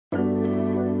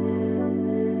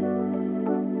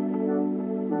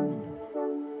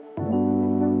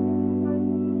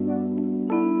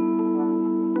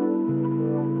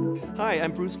Hi,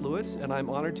 I'm Bruce Lewis, and I'm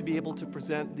honored to be able to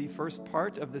present the first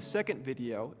part of the second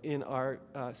video in our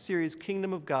series,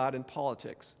 Kingdom of God and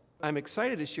Politics. I'm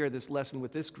excited to share this lesson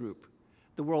with this group.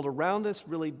 The world around us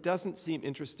really doesn't seem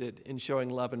interested in showing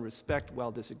love and respect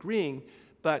while disagreeing,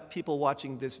 but people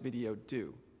watching this video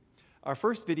do. Our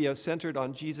first video centered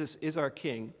on Jesus is our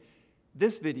King.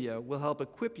 This video will help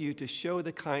equip you to show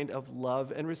the kind of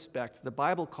love and respect the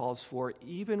Bible calls for,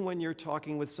 even when you're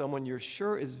talking with someone you're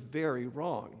sure is very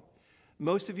wrong.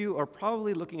 Most of you are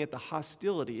probably looking at the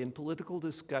hostility in political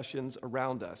discussions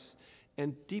around us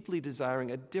and deeply desiring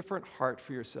a different heart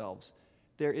for yourselves.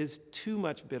 There is too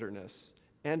much bitterness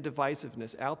and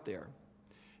divisiveness out there.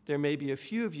 There may be a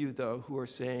few of you, though, who are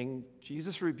saying,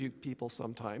 Jesus rebuked people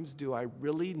sometimes. Do I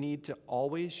really need to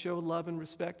always show love and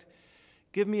respect?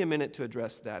 Give me a minute to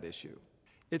address that issue.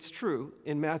 It's true,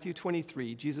 in Matthew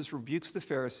 23, Jesus rebukes the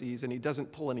Pharisees and he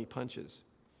doesn't pull any punches.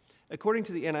 According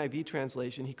to the NIV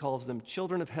translation, he calls them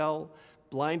children of hell,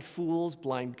 blind fools,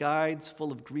 blind guides,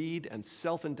 full of greed and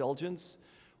self-indulgence,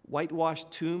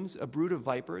 whitewashed tombs, a brood of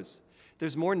vipers.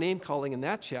 There's more name-calling in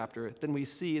that chapter than we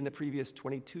see in the previous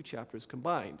 22 chapters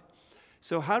combined.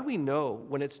 So how do we know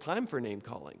when it's time for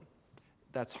name-calling?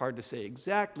 That's hard to say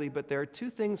exactly, but there are two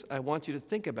things I want you to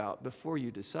think about before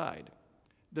you decide.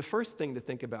 The first thing to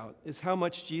think about is how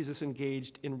much Jesus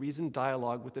engaged in reasoned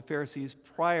dialogue with the Pharisees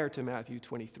prior to Matthew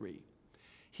 23.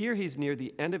 Here he's near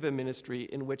the end of a ministry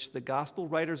in which the gospel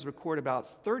writers record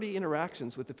about 30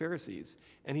 interactions with the Pharisees,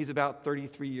 and he's about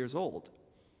 33 years old.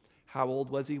 How old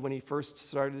was he when he first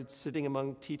started sitting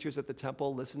among teachers at the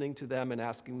temple, listening to them and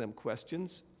asking them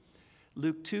questions?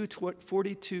 Luke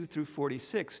 2:42 through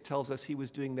 46 tells us he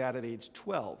was doing that at age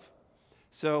 12.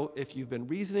 So if you've been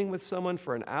reasoning with someone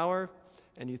for an hour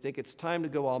and you think it's time to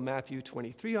go all Matthew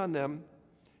 23 on them,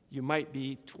 you might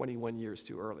be 21 years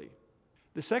too early.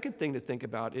 The second thing to think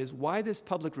about is why this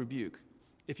public rebuke?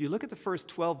 If you look at the first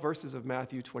 12 verses of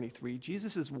Matthew 23,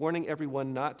 Jesus is warning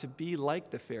everyone not to be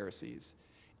like the Pharisees.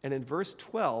 And in verse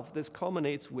 12, this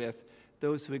culminates with,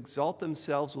 those who exalt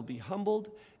themselves will be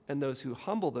humbled, and those who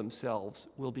humble themselves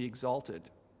will be exalted.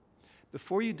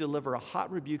 Before you deliver a hot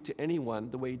rebuke to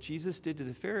anyone the way Jesus did to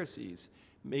the Pharisees,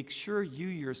 make sure you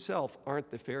yourself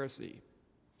aren't the Pharisee.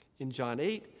 In John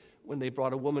 8, when they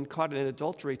brought a woman caught in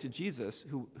adultery to Jesus,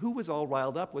 who was all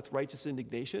riled up with righteous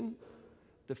indignation?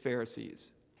 The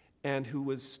Pharisees. And who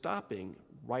was stopping,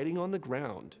 writing on the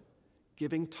ground,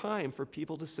 giving time for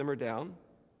people to simmer down?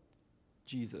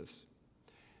 Jesus.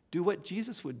 Do what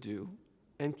Jesus would do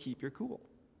and keep your cool.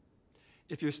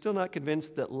 If you're still not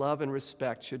convinced that love and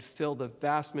respect should fill the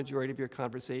vast majority of your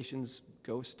conversations,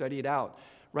 go study it out.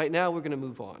 Right now, we're going to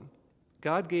move on.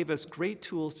 God gave us great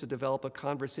tools to develop a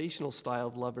conversational style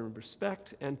of love and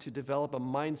respect and to develop a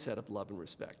mindset of love and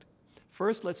respect.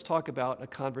 First, let's talk about a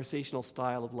conversational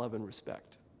style of love and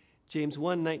respect. James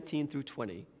 1:19 through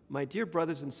 20. My dear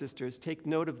brothers and sisters, take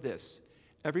note of this.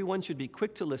 Everyone should be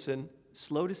quick to listen,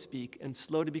 slow to speak, and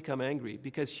slow to become angry,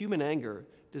 because human anger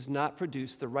does not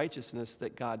produce the righteousness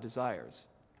that God desires.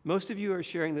 Most of you are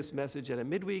sharing this message at a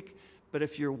midweek, but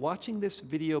if you're watching this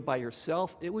video by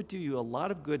yourself, it would do you a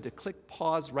lot of good to click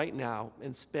pause right now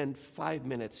and spend 5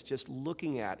 minutes just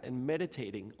looking at and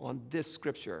meditating on this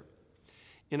scripture.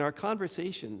 In our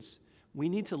conversations, we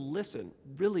need to listen,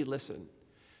 really listen.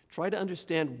 Try to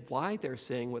understand why they're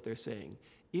saying what they're saying.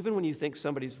 Even when you think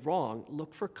somebody's wrong,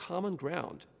 look for common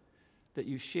ground that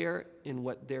you share in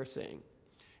what they're saying.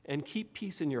 And keep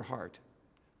peace in your heart.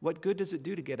 What good does it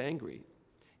do to get angry?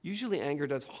 Usually anger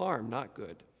does harm, not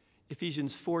good.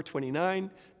 Ephesians 4:29,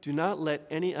 do not let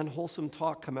any unwholesome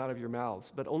talk come out of your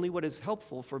mouths, but only what is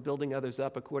helpful for building others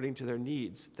up according to their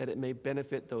needs, that it may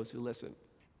benefit those who listen.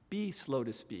 Be slow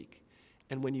to speak.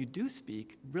 And when you do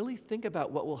speak, really think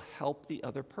about what will help the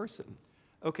other person.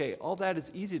 Okay, all that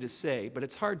is easy to say, but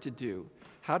it's hard to do.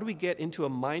 How do we get into a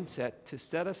mindset to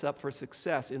set us up for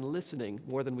success in listening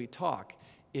more than we talk,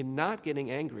 in not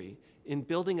getting angry, in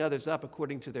building others up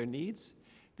according to their needs?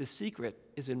 The secret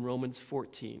is in Romans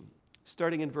 14.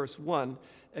 Starting in verse 1,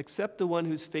 accept the one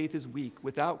whose faith is weak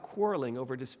without quarreling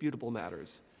over disputable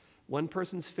matters. One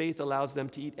person's faith allows them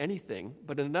to eat anything,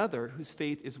 but another whose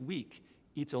faith is weak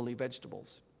eats only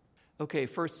vegetables. Okay,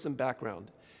 first some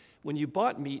background. When you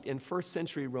bought meat in first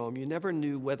century Rome, you never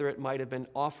knew whether it might have been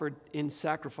offered in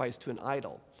sacrifice to an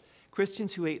idol.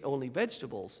 Christians who ate only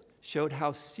vegetables showed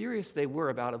how serious they were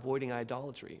about avoiding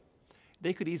idolatry.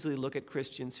 They could easily look at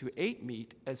Christians who ate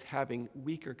meat as having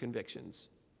weaker convictions.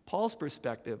 Paul's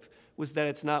perspective was that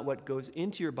it's not what goes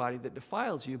into your body that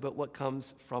defiles you, but what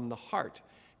comes from the heart.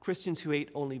 Christians who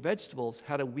ate only vegetables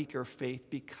had a weaker faith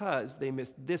because they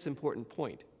missed this important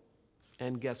point.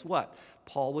 And guess what?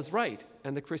 Paul was right,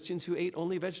 and the Christians who ate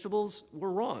only vegetables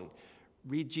were wrong.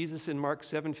 Read Jesus in Mark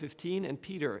 7:15 and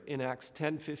Peter in Acts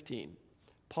 10:15.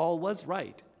 Paul was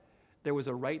right. There was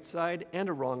a right side and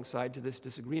a wrong side to this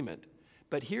disagreement.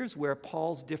 But here's where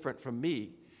Paul's different from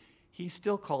me. He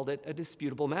still called it a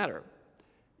disputable matter.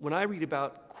 When I read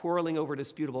about quarreling over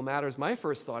disputable matters, my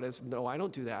first thought is, no, I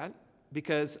don't do that,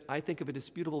 because I think of a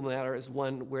disputable matter as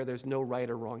one where there's no right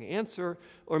or wrong answer,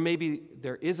 or maybe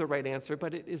there is a right answer,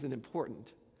 but it isn't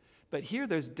important. But here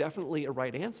there's definitely a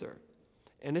right answer,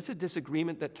 and it's a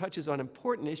disagreement that touches on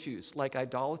important issues like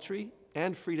idolatry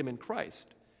and freedom in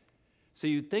Christ. So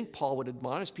you'd think Paul would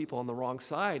admonish people on the wrong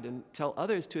side and tell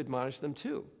others to admonish them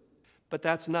too. But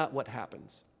that's not what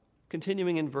happens.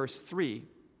 Continuing in verse 3,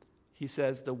 he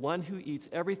says, "The one who eats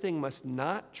everything must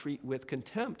not treat with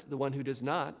contempt the one who does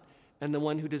not, and the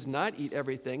one who does not eat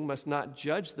everything must not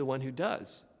judge the one who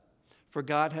does, for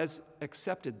God has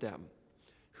accepted them.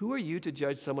 Who are you to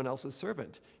judge someone else's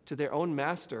servant? To their own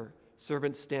master,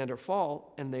 servants stand or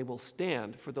fall, and they will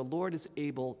stand, for the Lord is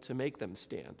able to make them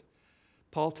stand."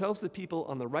 Paul tells the people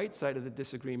on the right side of the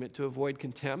disagreement to avoid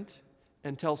contempt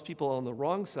and tells people on the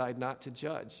wrong side not to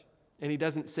judge. And he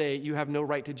doesn't say, you have no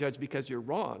right to judge because you're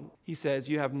wrong. He says,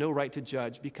 you have no right to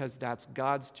judge because that's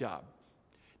God's job.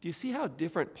 Do you see how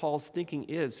different Paul's thinking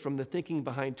is from the thinking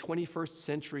behind 21st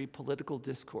century political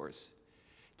discourse?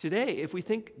 Today, if we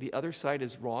think the other side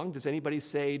is wrong, does anybody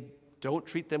say, don't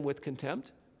treat them with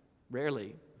contempt?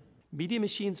 Rarely. Media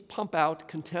machines pump out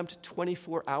contempt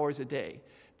 24 hours a day.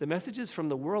 The messages from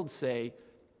the world say,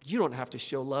 you don't have to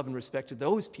show love and respect to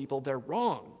those people, they're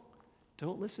wrong.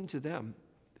 Don't listen to them.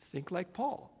 Think like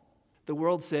Paul. The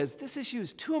world says, this issue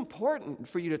is too important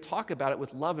for you to talk about it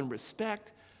with love and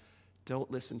respect. Don't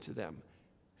listen to them.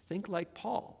 Think like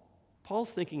Paul.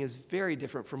 Paul's thinking is very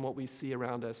different from what we see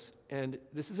around us, and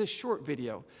this is a short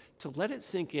video. To let it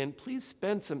sink in, please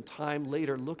spend some time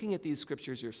later looking at these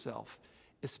scriptures yourself,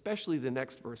 especially the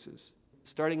next verses.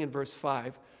 Starting in verse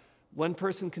 5, one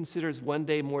person considers one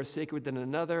day more sacred than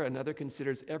another, another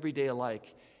considers every day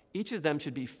alike. Each of them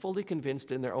should be fully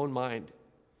convinced in their own mind.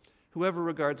 Whoever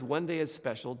regards one day as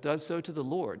special does so to the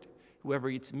Lord. Whoever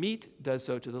eats meat does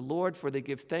so to the Lord, for they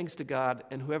give thanks to God,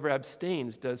 and whoever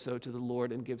abstains does so to the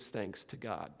Lord and gives thanks to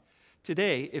God.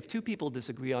 Today, if two people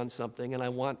disagree on something and I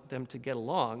want them to get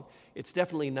along, it's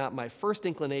definitely not my first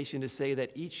inclination to say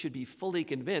that each should be fully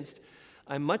convinced.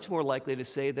 I'm much more likely to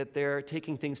say that they're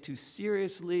taking things too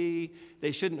seriously,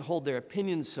 they shouldn't hold their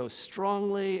opinions so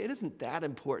strongly, it isn't that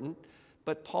important,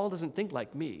 but Paul doesn't think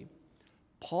like me.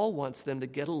 Paul wants them to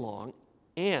get along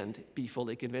and be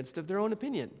fully convinced of their own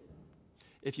opinion.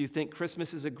 If you think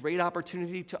Christmas is a great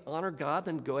opportunity to honor God,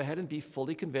 then go ahead and be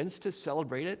fully convinced to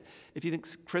celebrate it. If you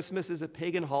think Christmas is a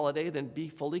pagan holiday, then be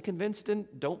fully convinced and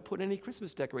don't put any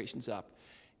Christmas decorations up.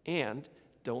 And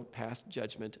don't pass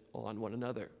judgment on one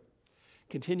another.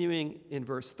 Continuing in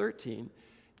verse 13,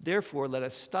 therefore let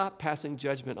us stop passing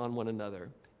judgment on one another.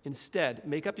 Instead,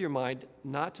 make up your mind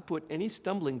not to put any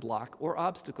stumbling block or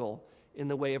obstacle in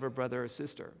the way of a brother or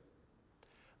sister.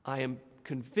 I am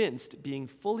convinced, being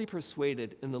fully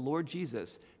persuaded in the Lord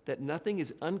Jesus, that nothing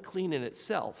is unclean in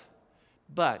itself,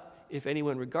 but if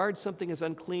anyone regards something as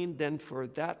unclean, then for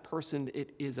that person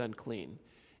it is unclean.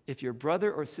 If your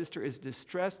brother or sister is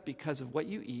distressed because of what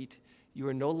you eat, you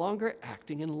are no longer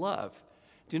acting in love.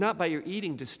 Do not by your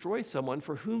eating destroy someone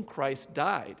for whom Christ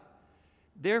died.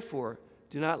 Therefore,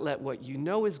 do not let what you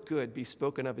know is good be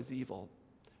spoken of as evil.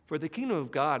 For the kingdom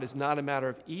of God is not a matter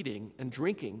of eating and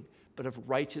drinking, but of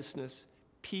righteousness,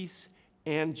 peace,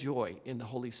 and joy in the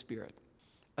Holy Spirit.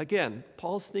 Again,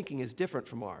 Paul's thinking is different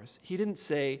from ours. He didn't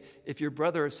say, if your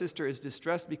brother or sister is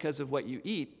distressed because of what you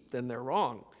eat, then they're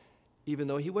wrong, even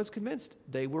though he was convinced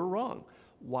they were wrong.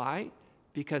 Why?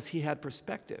 Because he had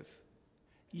perspective.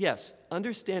 Yes,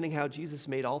 understanding how Jesus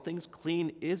made all things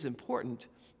clean is important,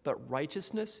 but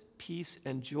righteousness, peace,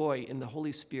 and joy in the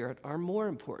Holy Spirit are more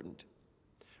important.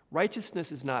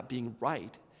 Righteousness is not being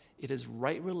right. It is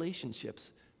right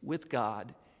relationships with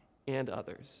God and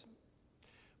others.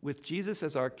 With Jesus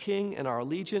as our King and our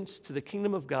allegiance to the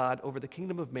kingdom of God over the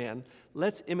kingdom of man,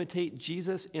 let's imitate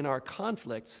Jesus in our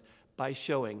conflicts by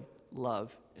showing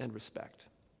love and respect.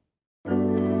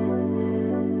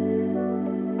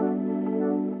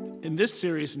 In this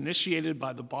series, initiated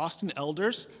by the Boston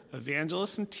elders,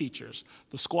 evangelists, and teachers,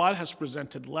 the SCUAD has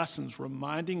presented lessons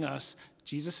reminding us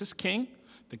Jesus is King,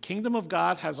 the kingdom of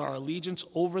God has our allegiance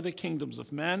over the kingdoms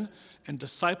of men, and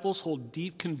disciples hold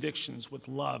deep convictions with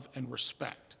love and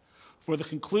respect. For the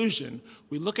conclusion,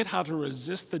 we look at how to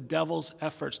resist the devil's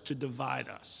efforts to divide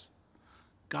us.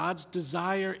 God's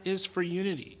desire is for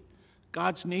unity.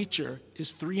 God's nature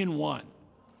is 3 in 1.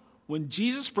 When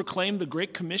Jesus proclaimed the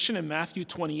Great Commission in Matthew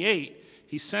 28,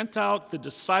 he sent out the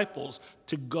disciples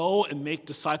to go and make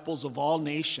disciples of all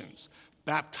nations,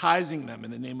 baptizing them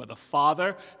in the name of the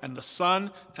Father and the Son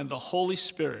and the Holy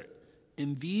Spirit.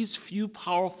 In these few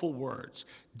powerful words,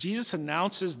 Jesus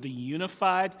announces the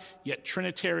unified yet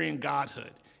Trinitarian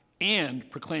Godhood and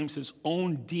proclaims his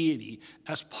own deity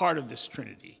as part of this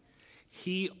Trinity.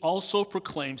 He also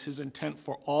proclaims his intent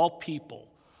for all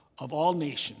people of all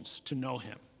nations to know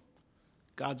him.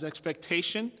 God's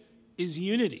expectation is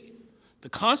unity. The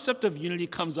concept of unity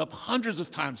comes up hundreds of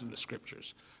times in the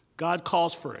scriptures. God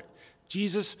calls for it.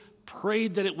 Jesus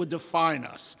prayed that it would define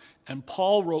us, and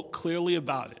Paul wrote clearly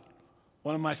about it.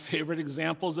 One of my favorite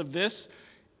examples of this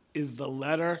is the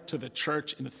letter to the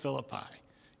church in Philippi.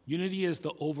 Unity is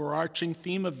the overarching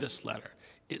theme of this letter.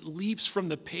 It leaps from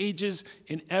the pages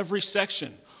in every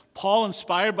section. Paul,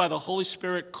 inspired by the Holy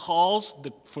Spirit, calls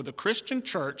for the Christian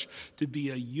church to be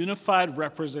a unified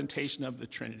representation of the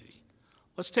Trinity.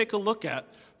 Let's take a look at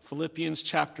Philippians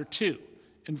chapter 2.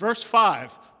 In verse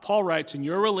 5, Paul writes, "In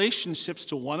your relationships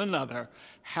to one another,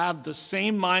 have the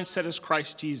same mindset as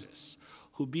Christ Jesus,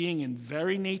 who being in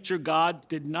very nature God,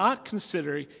 did not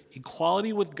consider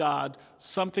equality with God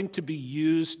something to be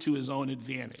used to his own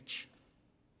advantage.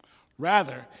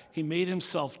 Rather, he made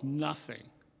himself nothing,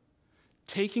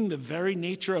 taking the very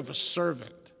nature of a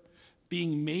servant,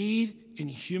 being made in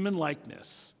human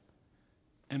likeness,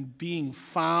 and being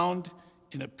found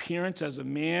in appearance as a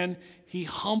man, he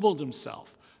humbled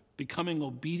himself, becoming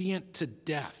obedient to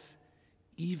death,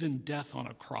 even death on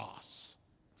a cross.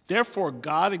 Therefore,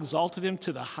 God exalted him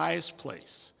to the highest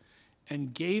place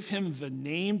and gave him the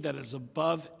name that is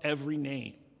above every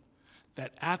name,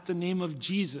 that at the name of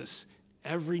Jesus,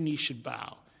 every knee should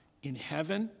bow, in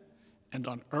heaven and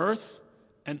on earth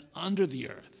and under the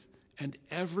earth, and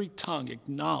every tongue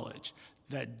acknowledge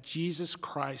that Jesus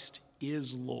Christ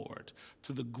is Lord,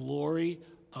 to the glory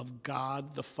of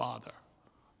God the Father."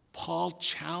 Paul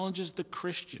challenges the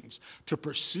Christians to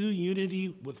pursue unity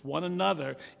with one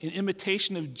another in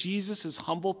imitation of Jesus'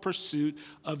 humble pursuit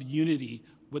of unity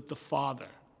with the Father.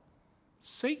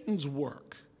 Satan's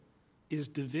work is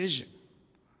division.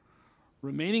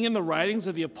 Remaining in the writings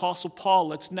of the Apostle Paul,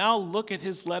 let's now look at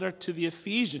his letter to the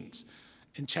Ephesians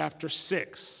in chapter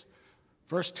 6.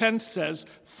 Verse 10 says,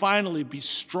 "Finally, be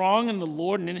strong in the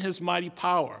Lord and in his mighty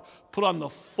power. Put on the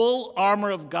full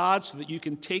armor of God so that you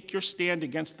can take your stand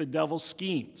against the devil's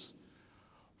schemes.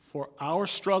 For our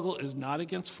struggle is not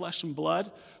against flesh and blood,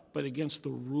 but against the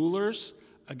rulers,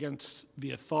 against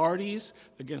the authorities,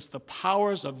 against the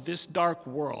powers of this dark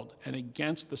world, and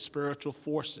against the spiritual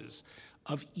forces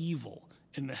of evil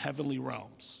in the heavenly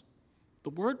realms." The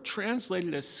word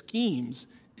translated as schemes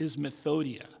is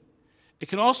methodia. It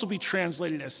can also be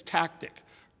translated as tactic,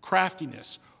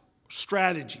 craftiness,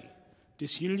 strategy.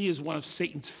 Disunity is one of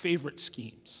Satan's favorite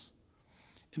schemes.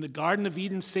 In the Garden of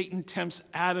Eden, Satan tempts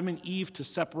Adam and Eve to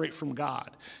separate from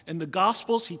God. In the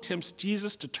Gospels, he tempts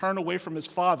Jesus to turn away from his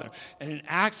Father. And in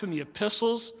Acts and the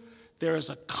epistles, there is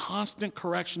a constant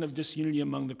correction of disunity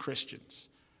among the Christians.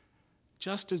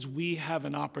 Just as we have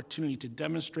an opportunity to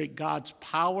demonstrate God's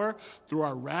power through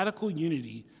our radical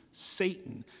unity,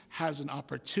 Satan has an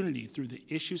opportunity through the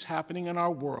issues happening in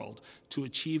our world to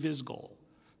achieve his goal,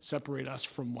 separate us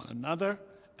from one another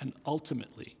and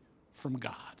ultimately from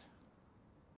God.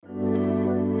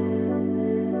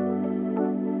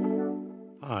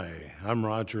 Hi, I'm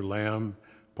Roger Lamb,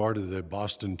 part of the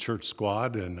Boston Church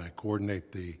SCUAD, and I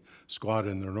coordinate the SCUAD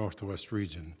in the Northwest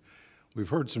region. We've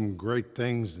heard some great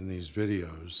things in these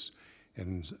videos,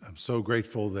 and I'm so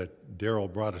grateful that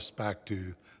Daryl brought us back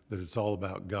to that it's all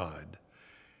about God.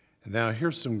 And now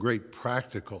here's some great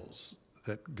practicals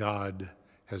that God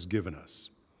has given us.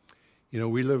 You know,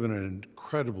 we live in an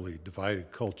incredibly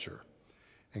divided culture,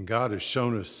 and God has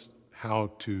shown us how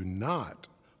to not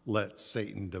let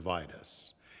Satan divide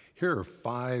us. Here are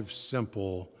 5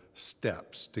 simple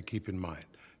steps to keep in mind.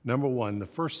 Number 1, the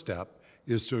first step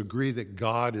is to agree that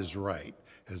God is right.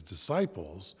 As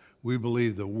disciples, we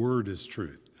believe the Word is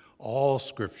truth. All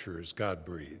Scripture is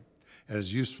God-breathed and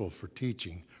is useful for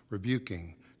teaching,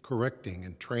 rebuking, correcting,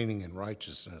 and training in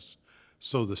righteousness,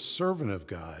 so the servant of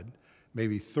God may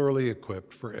be thoroughly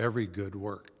equipped for every good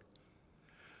work.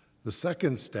 The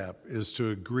second step is to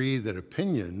agree that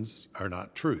opinions are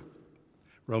not truth.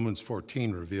 Romans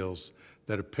 14 reveals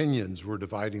that opinions were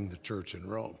dividing the church in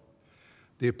Rome.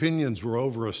 The opinions were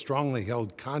over a strongly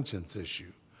held conscience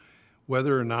issue,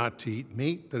 whether or not to eat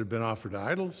meat that had been offered to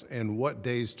idols and what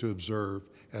days to observe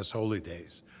as holy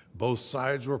days. Both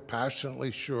sides were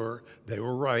passionately sure they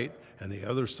were right and the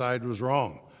other side was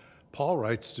wrong. Paul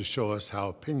writes to show us how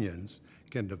opinions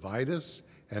can divide us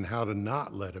and how to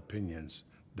not let opinions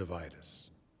divide us.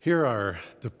 Here are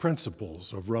the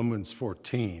principles of Romans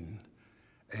 14.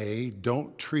 A,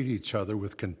 don't treat each other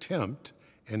with contempt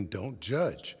and don't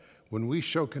judge. When we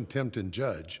show contempt and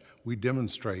judge, we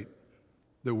demonstrate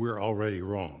that we're already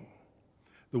wrong.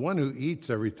 The one who eats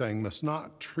everything must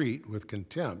not treat with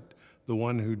contempt the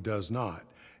one who does not,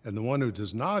 and the one who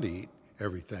does not eat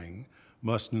everything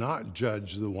must not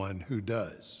judge the one who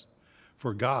does,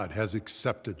 for God has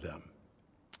accepted them.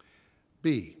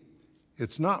 B,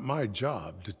 it's not my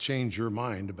job to change your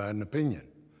mind about an opinion.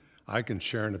 I can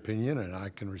share an opinion and I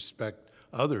can respect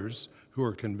others who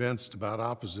are convinced about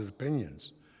opposite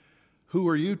opinions. Who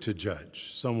are you to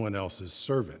judge someone else's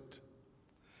servant?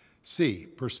 C,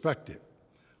 perspective.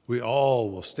 We all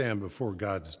will stand before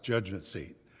God's judgment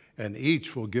seat, and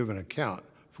each will give an account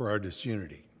for our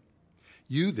disunity.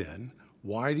 You then,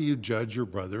 why do you judge your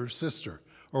brother or sister?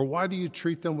 Or why do you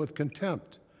treat them with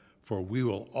contempt? For we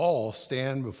will all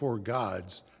stand before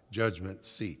God's judgment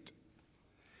seat.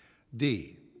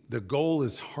 D, the goal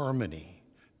is harmony,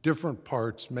 different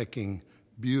parts making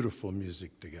beautiful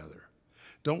music together.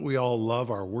 Don't we all love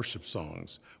our worship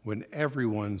songs when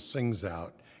everyone sings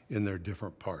out in their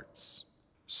different parts?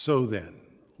 So then,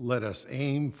 let us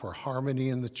aim for harmony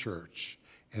in the church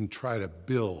and try to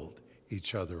build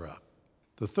each other up.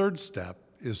 The third step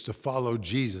is to follow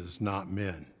Jesus, not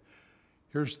men.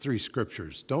 Here's 3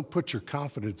 scriptures. Don't put your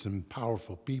confidence in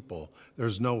powerful people.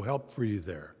 There's no help for you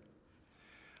there.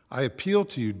 I appeal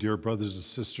to you, dear brothers and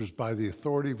sisters, by the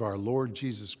authority of our Lord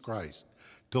Jesus Christ,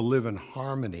 to live in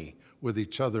harmony with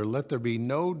each other. Let there be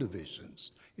no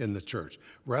divisions in the church.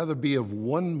 Rather be of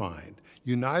one mind,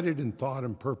 united in thought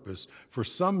and purpose. For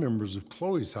some members of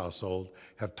Chloe's household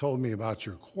have told me about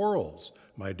your quarrels,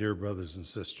 my dear brothers and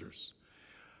sisters.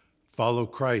 Follow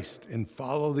Christ and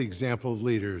follow the example of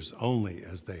leaders only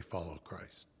as they follow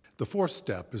Christ. The fourth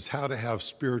step is how to have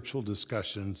spiritual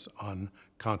discussions on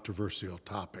controversial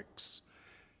topics.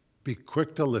 Be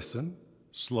quick to listen,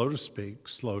 slow to speak,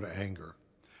 slow to anger.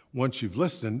 Once you've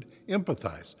listened,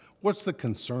 empathize. What's the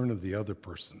concern of the other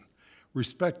person?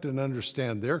 Respect and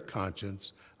understand their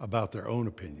conscience about their own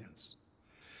opinions.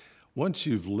 Once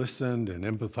you've listened and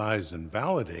empathized and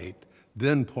validate,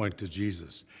 then point to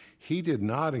Jesus. He did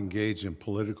not engage in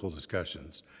political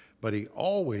discussions, but he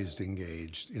always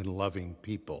engaged in loving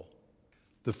people.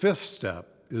 The fifth step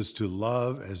is to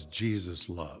love as Jesus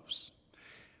loves.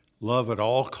 Love at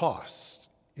all costs,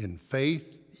 in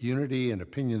faith, unity, and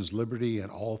opinions, liberty,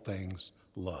 and all things,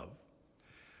 love.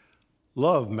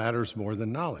 Love matters more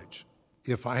than knowledge.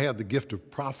 If I had the gift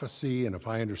of prophecy and if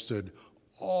I understood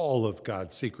all of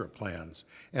God's secret plans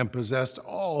and possessed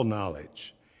all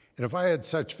knowledge, and if I had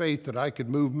such faith that I could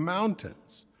move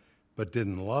mountains but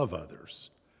didn't love others,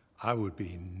 I would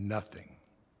be nothing.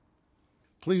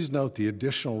 Please note the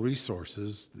additional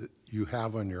resources that you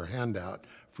have on your handout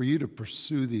for you to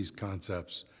pursue these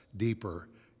concepts deeper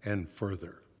and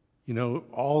further. You know,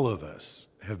 all of us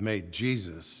have made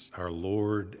Jesus our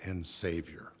Lord and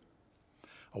Savior.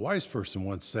 A wise person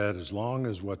once said, as long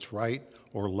as what's right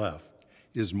or left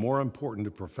is more important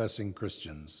to professing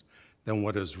Christians than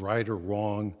what is right or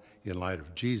wrong in light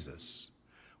of Jesus,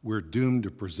 we're doomed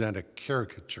to present a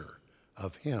caricature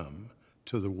of him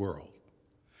to the world.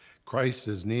 Christ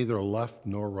is neither left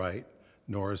nor right,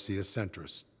 nor is he a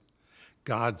centrist.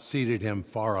 God seated him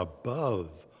far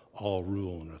above all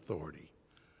rule and authority.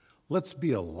 Let's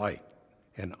be a light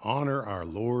and honor our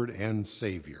Lord and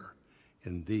Savior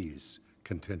in these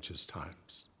contentious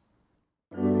times.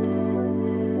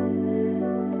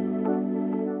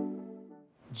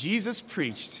 Jesus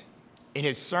preached in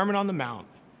his Sermon on the Mount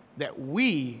that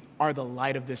we are the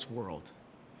light of this world.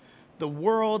 The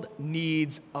world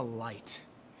needs a light.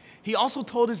 He also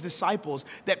told his disciples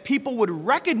that people would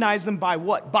recognize them by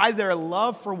what? By their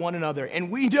love for one another.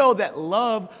 And we know that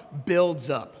love builds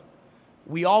up.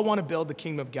 We all want to build the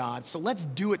kingdom of God, so let's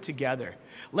do it together.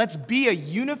 Let's be a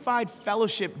unified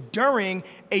fellowship during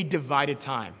a divided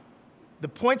time. The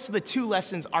points of the 2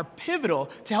 lessons are pivotal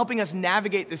to helping us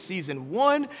navigate this season.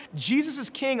 1, Jesus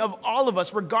is king of all of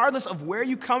us, regardless of where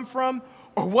you come from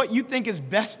or what you think is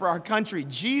best for our country.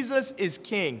 Jesus is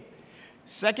king.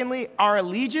 Secondly, our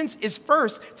allegiance is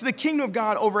first to the kingdom of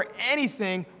God over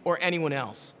anything or anyone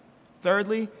else.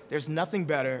 Thirdly, there's nothing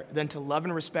better than to love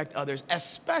and respect others,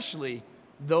 especially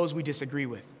those we disagree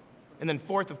with. And then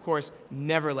fourth, of course,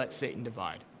 never let Satan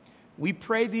divide. We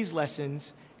pray these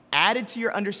lessons added to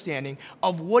your understanding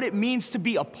of what it means to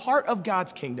be a part of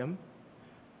God's kingdom,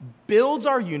 builds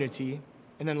our unity,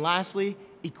 and then lastly,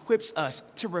 equips us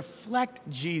to reflect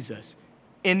Jesus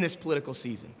in this political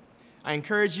season. I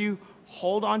encourage you,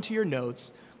 hold on to your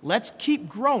notes. Let's keep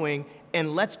growing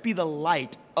and let's be the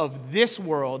light of this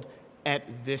world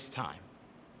at this time.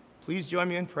 Please join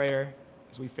me in prayer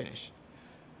as we finish.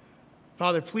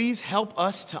 Father, please help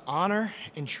us to honor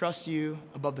and trust you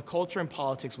above the culture and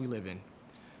politics we live in.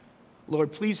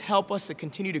 Lord, please help us to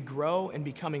continue to grow in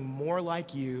becoming more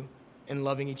like you and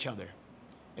loving each other.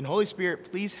 And Holy Spirit,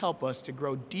 please help us to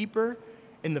grow deeper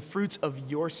in the fruits of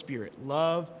your Spirit: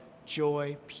 love,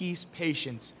 joy, peace,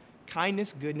 patience,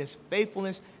 kindness, goodness,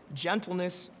 faithfulness,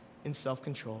 gentleness, and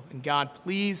self-control. And God,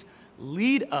 please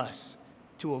lead us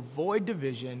to avoid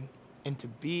division and to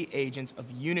be agents of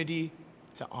unity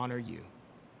to honor you.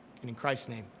 And in Christ's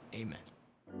name, amen.